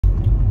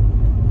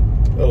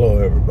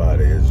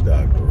everybody? It's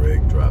Dr.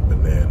 Rick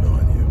dropping in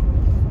on you.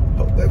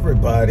 Hope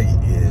everybody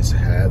is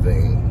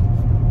having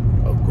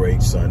a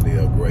great Sunday,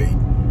 a great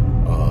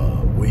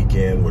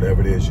weekend,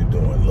 whatever it is you're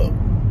doing. Look,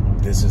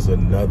 this is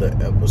another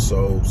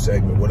episode,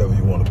 segment, whatever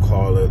you want to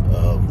call it,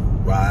 of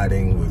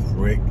Riding with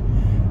Rick.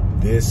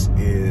 This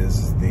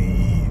is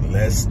the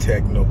less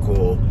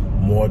technical,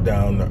 more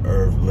down to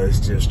earth, let's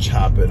just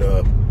chop it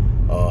up,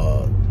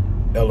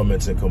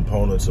 elements and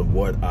components of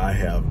what I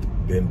have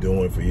been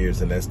doing for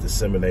years, and that's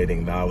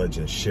disseminating knowledge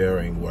and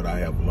sharing what I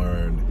have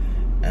learned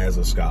as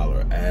a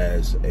scholar,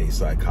 as a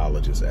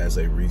psychologist, as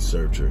a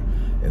researcher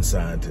and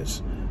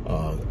scientist,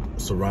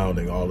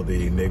 surrounding all of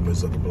the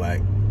enigmas of the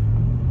black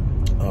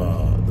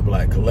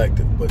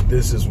collective. But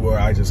this is where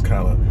I just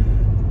kind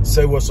of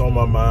say what's on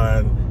my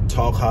mind,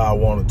 talk how I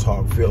want to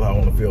talk, feel how I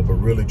want to feel, but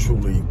really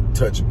truly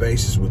touch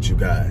bases with you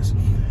guys.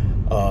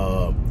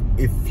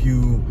 If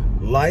you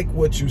like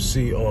what you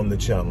see on the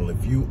channel,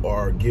 if you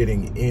are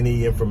getting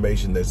any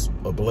information that's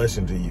a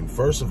blessing to you,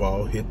 first of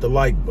all, hit the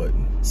like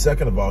button.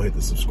 Second of all, hit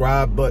the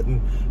subscribe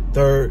button.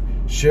 Third,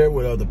 share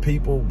with other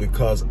people,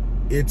 because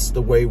it's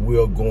the way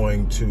we're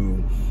going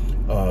to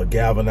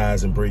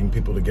galvanize and bring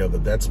people together.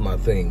 That's my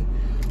thing.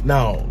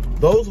 Now,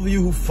 those of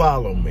you who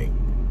follow me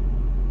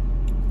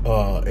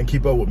and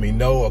keep up with me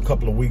know a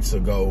couple of weeks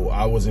ago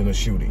I was in a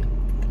shooting.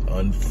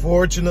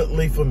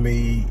 Unfortunately for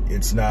me,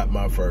 it's not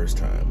my first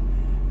time.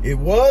 It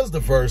was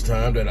the first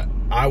time that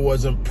I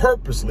wasn't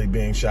purposely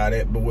being shot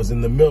at, but was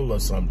in the middle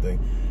of something.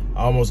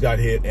 I almost got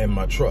hit and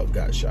my truck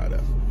got shot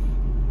up.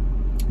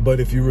 But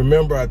if you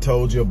remember, I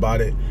told you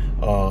about it.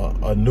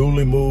 A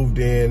newly moved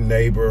in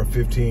neighbor, a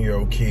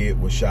 15-year-old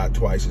kid, was shot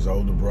twice. His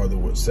older brother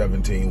was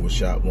 17, was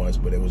shot once,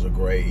 but it was a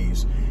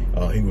graze.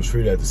 He was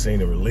treated at the scene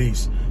and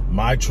released.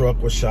 My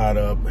truck was shot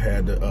up,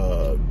 had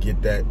to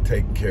get that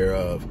taken care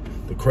of.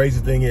 The crazy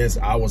thing is,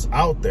 I was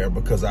out there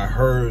because I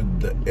heard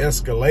the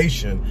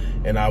escalation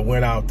and I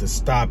went out to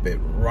stop it.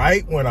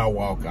 Right when I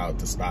walk out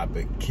to stop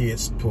it,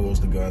 kid pulls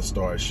the gun,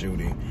 starts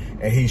shooting.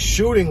 And he's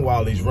shooting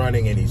while he's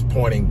running and he's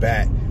pointing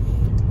back.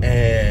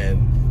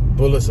 And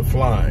bullets are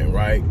flying,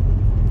 right?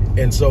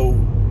 And so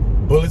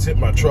bullets hit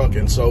my truck.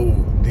 And so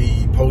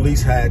the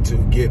police had to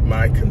get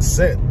my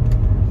consent,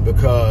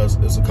 because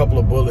there's a couple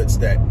of bullets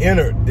that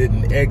entered,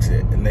 didn't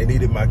exit, and they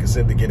needed my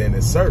consent to get in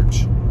and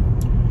search.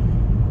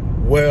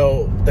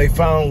 Well, they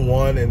found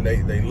one and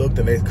they looked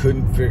and they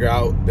couldn't figure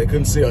out, they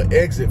couldn't see an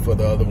exit for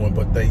the other one,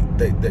 but they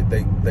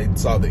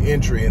saw the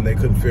entry and they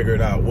couldn't figure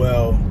it out.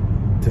 Well,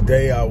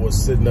 today I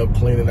was sitting up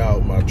cleaning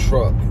out my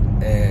truck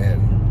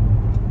and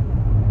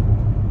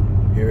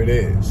here it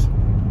is.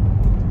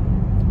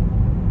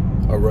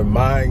 A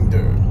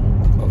reminder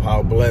of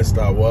how blessed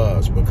I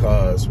was,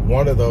 because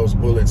one of those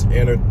bullets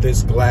entered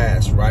this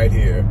glass right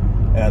here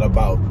at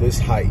about this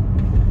height.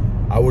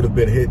 I would have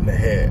been hit in the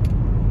head.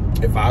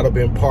 If I'd have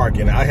been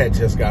parking, I had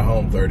just got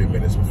home 30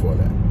 minutes before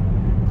that.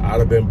 I'd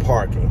have been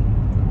parking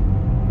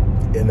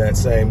in that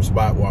same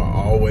spot where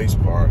I always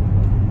park,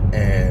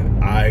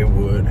 and I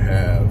would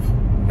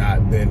have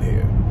not been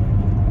here.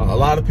 A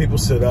lot of people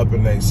sit up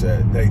and they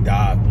said, they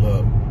died,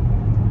 look,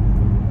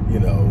 you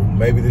know,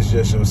 maybe this is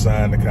just your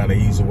sign to kind of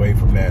ease away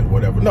from that,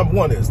 whatever. Number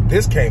one is,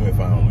 this came and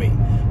found me.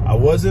 I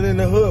wasn't in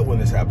the hood when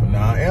this happened.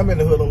 Now, I am in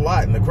the hood a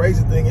lot, and the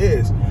crazy thing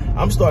is,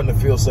 I'm starting to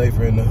feel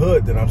safer in the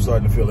hood than I'm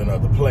starting to feel in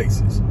other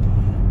places.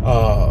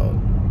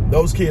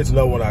 Those kids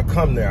know when I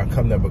come there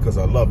because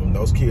I love them.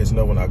 Those kids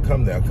know when I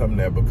come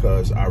there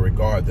because I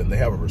regard them. They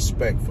have a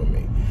respect for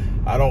me.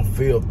 I don't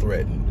feel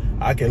threatened.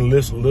 I can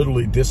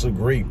literally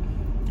disagree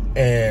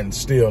and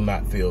still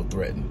not feel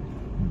threatened.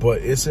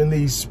 But it's in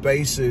these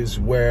spaces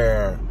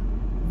where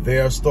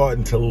they're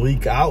starting to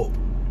leak out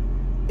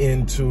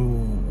into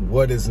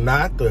what is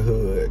not the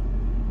hood,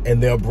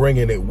 and they're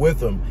bringing it with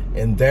them.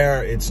 And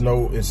there, it's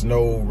no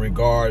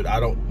regard. I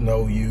don't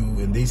know you,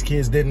 and these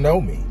kids didn't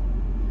know me,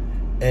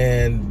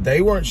 and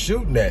they weren't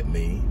shooting at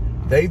me.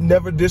 They've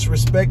never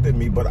disrespected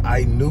me, but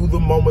I knew the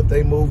moment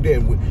they moved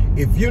in.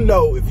 If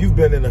you've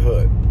been in the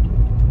hood,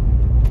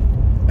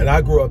 and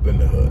I grew up in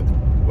the hood,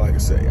 like I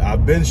say,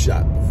 I've been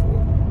shot before.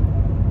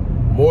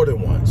 More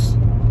than once.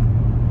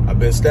 I've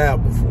been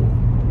stabbed before,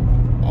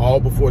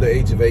 all before the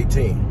age of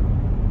 18.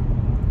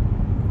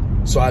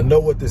 So I know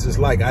what this is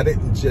like. I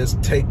didn't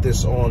just take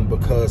this on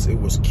because it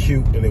was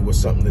cute and it was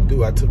something to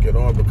do. I took it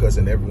on because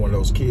in every one of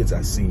those kids,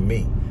 I see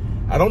me.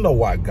 I don't know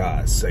why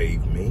God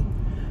saved me.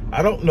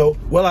 I don't know.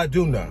 Well, I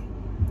do know.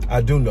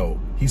 I do know.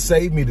 He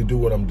saved me to do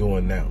what I'm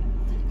doing now.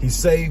 He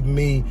saved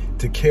me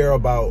to care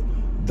about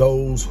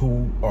those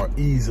who are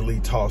easily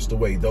tossed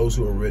away, those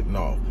who are written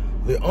off.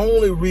 The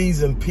only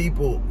reason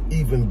people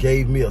even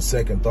gave me a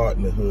second thought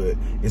in the hood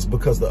is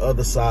because the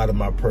other side of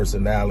my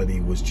personality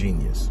was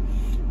genius.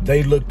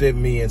 They looked at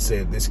me and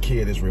said, this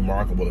kid is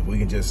remarkable if we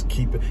can just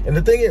keep it. And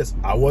the thing is,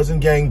 I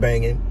wasn't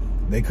gangbanging.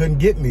 They couldn't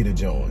get me to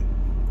join.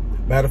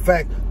 Matter of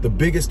fact, the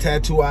biggest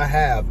tattoo I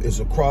have is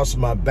across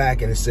my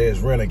back and it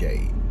says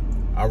Renegade.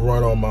 I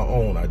run on my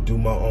own. I do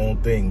my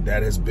own thing.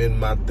 That has been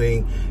my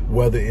thing,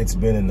 whether it's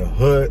been in the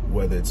hood,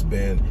 whether it's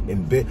been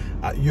in bed.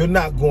 You're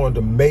not going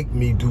to make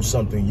me do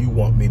something you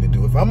want me to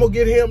do. If I'm going to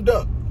get hemmed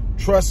up,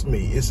 trust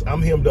me,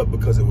 I'm hemmed up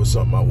because it was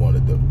something I want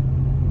to do.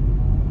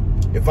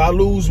 If I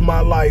lose my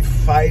life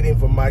fighting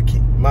for my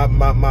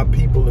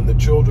people and the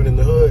children in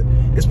the hood,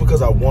 it's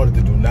because I wanted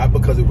to do, not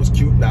because it was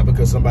cute, not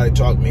because somebody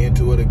talked me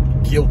into it or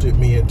guilted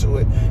me into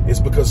it. It's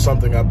because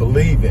something I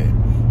believe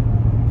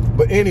in.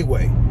 But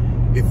anyway,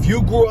 if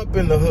you grew up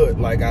in the hood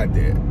like I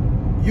did,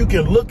 you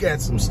can look at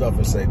some stuff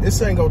and say,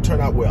 this ain't gonna turn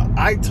out well.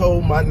 I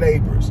told my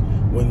neighbors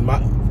when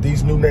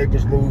these new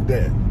neighbors moved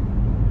in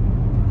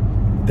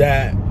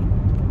that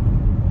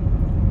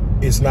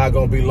it's not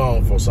gonna be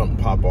long for something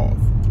to pop off.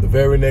 The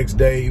very next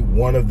day,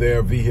 one of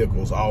their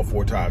vehicles, all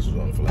 4 tires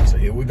was on the flat. So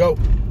here we go.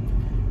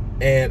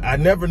 And I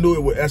never knew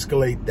it would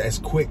escalate as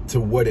quick to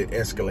what it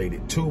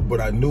escalated to,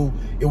 but I knew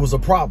it was a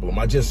problem.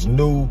 I just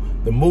knew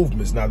the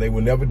movements. Now, they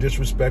were never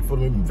disrespectful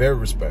to me, very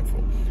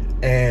respectful.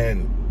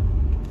 And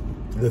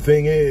the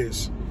thing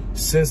is,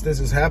 since this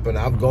has happened,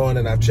 I've gone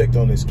and I've checked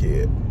on this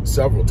kid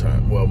several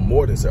times. Well,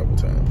 more than several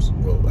times.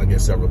 Well, I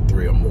guess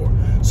 3 or more.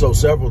 So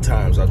several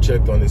times I've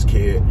checked on this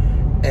kid.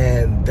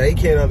 And they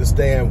can't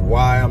understand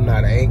why I'm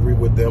not angry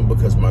with them,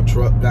 because my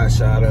truck got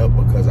shot up,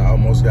 because I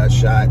almost got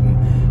shot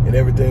and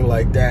everything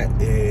like that.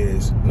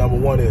 Is number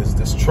one is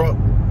this truck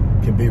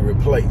can be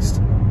replaced.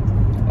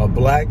 A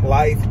black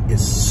life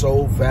is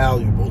so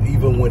valuable,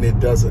 even when it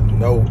doesn't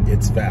know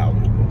it's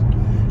valuable.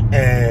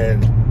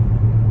 And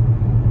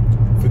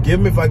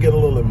forgive me if I get a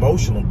little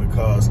emotional,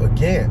 because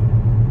again,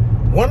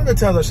 one of the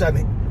times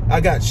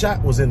I got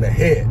shot was in the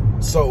head.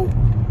 So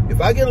if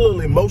I get a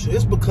little emotional,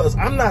 it's because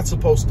I'm not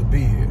supposed to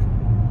be here.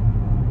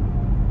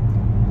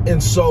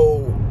 And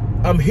so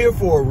I'm here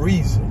for a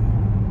reason.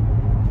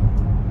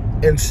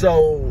 And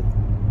so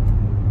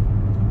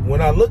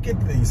when I look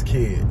at these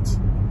kids,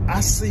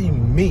 I see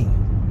me.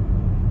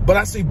 But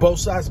I see both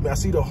sides of me. I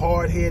see the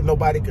hard head,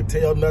 nobody could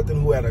tell nothing,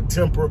 who had a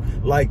temper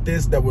like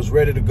this, that was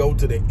ready to go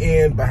to the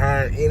end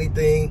behind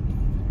anything.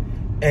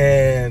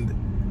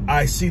 And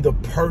I see the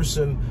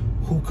person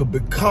who could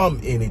become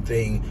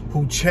anything,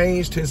 who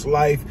changed his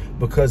life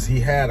because he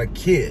had a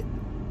kid.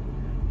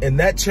 And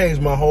that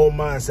changed my whole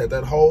mindset.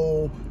 That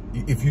whole,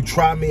 if you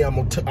try me, I'm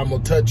gonna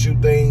touch you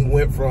thing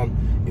went from,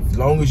 as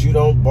long as you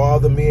don't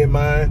bother me and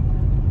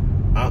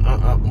mine,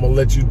 I'm gonna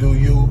let you do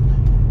you.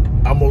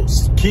 I'm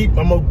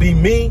gonna be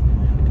me,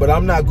 but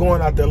I'm not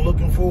going out there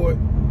looking for it.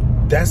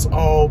 That's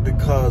all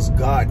because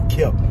God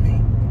kept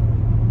me.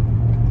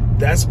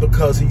 That's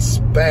because he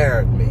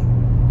spared me.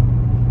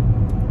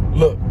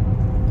 Look,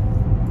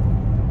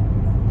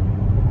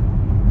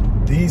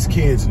 these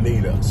kids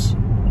need us.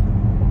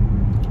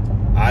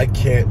 I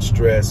can't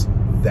stress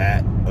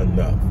that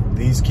enough.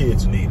 These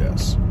kids need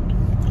us.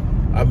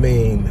 I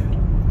mean,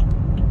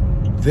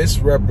 this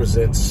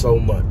represents so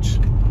much.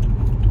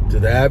 To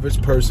the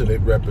average person,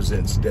 it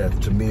represents death.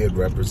 To me, it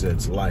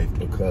represents life,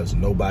 because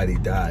nobody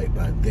died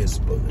by this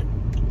bullet.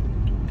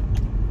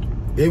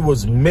 It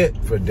was meant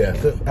for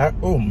death.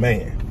 Oh,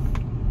 man.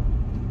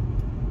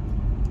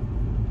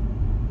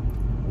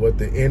 What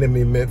the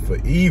enemy meant for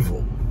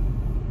evil.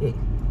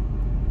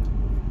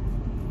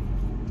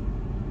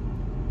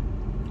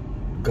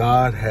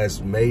 God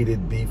has made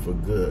it be for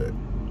good.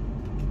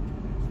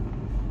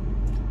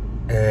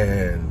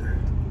 And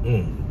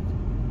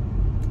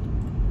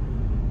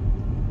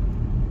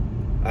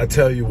I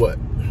tell you what,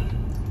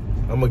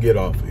 I'm gonna get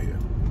off of here.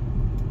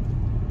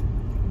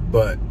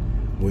 But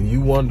when you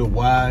wonder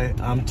why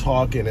I'm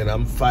talking and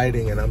I'm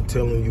fighting and I'm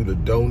telling you to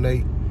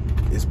donate,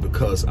 it's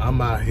because I'm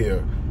out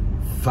here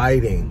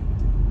fighting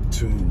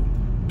to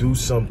do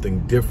something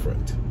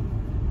different,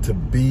 to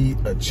be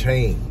a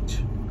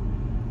change,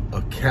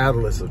 a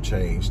catalyst of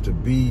change, to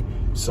be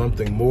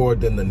something more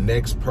than the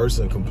next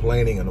person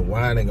complaining and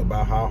whining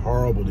about how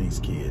horrible these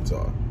kids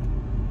are,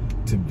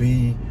 to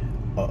be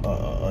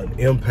an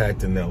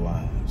impact in their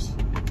lives.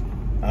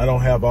 I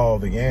don't have all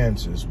the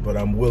answers, but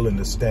I'm willing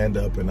to stand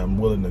up and I'm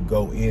willing to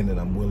go in and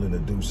I'm willing to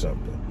do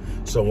something.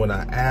 So when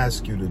I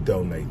ask you to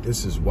donate,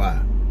 this is why.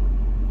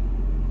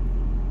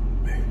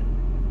 Man,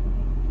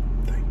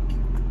 thank you.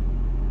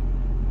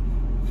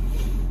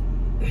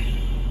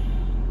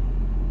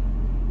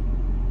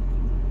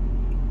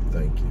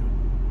 Thank you.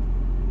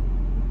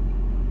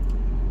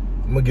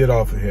 I'm gonna get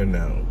off of here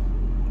now,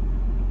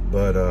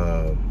 but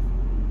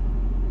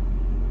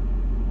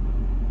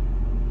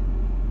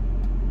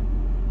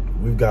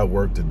we've got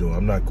work to do.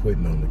 I'm not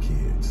quitting on the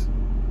kids.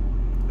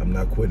 I'm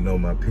not quitting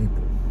on my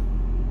people.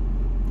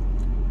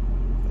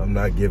 I'm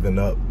not giving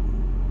up.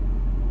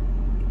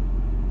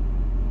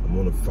 I'm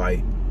gonna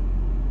fight.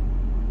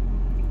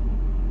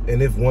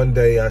 And if one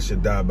day I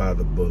should die by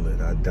the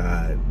bullet, I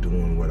died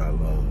doing what I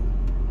love.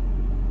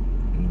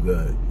 I'm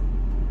good.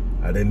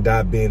 I didn't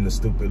die being the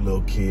stupid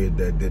little kid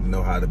that didn't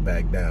know how to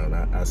back down.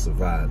 I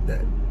survived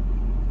that.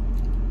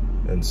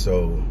 And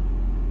so,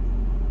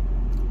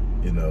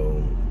 you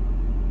know,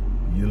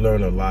 you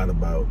learn a lot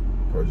about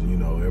person. You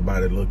know,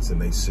 everybody looks and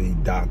they see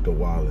Dr.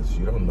 Wallace.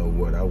 You don't know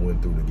what I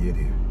went through to get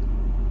here.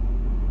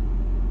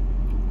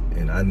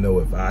 And I know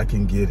if I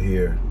can get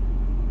here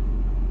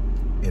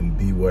and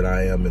be what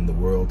I am in the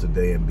world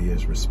today and be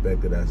as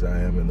respected as I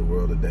am in the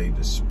world today,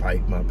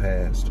 despite my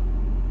past,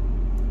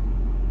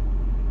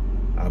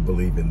 I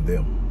believe in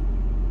them.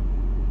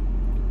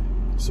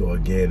 So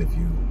again, if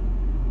you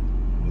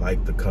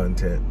like the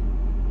content,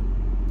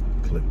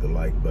 click the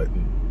like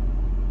button.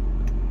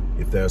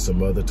 If there are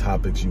some other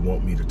topics you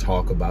want me to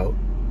talk about,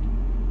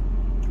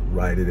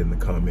 write it in the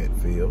comment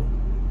field.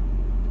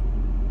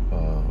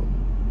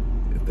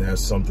 If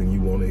there's something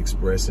you want to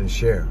express and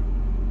share,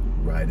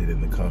 write it in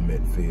the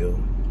comment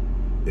field.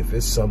 If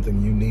it's something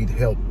you need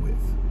help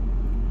with,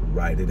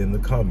 write it in the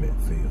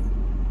comment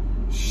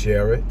field.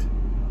 Share it.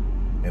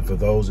 And for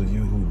those of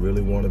you who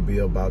really want to be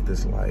about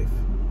this life,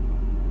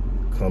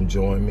 come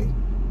join me.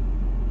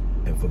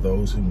 And for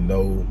those who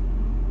know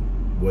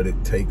what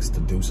it takes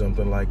to do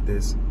something like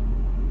this,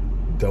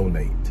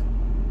 donate.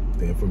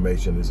 The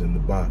information is in the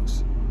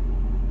box.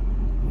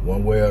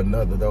 One way or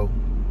another, though,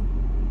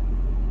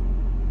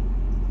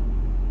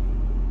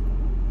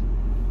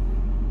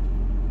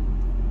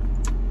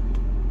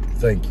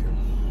 thank you.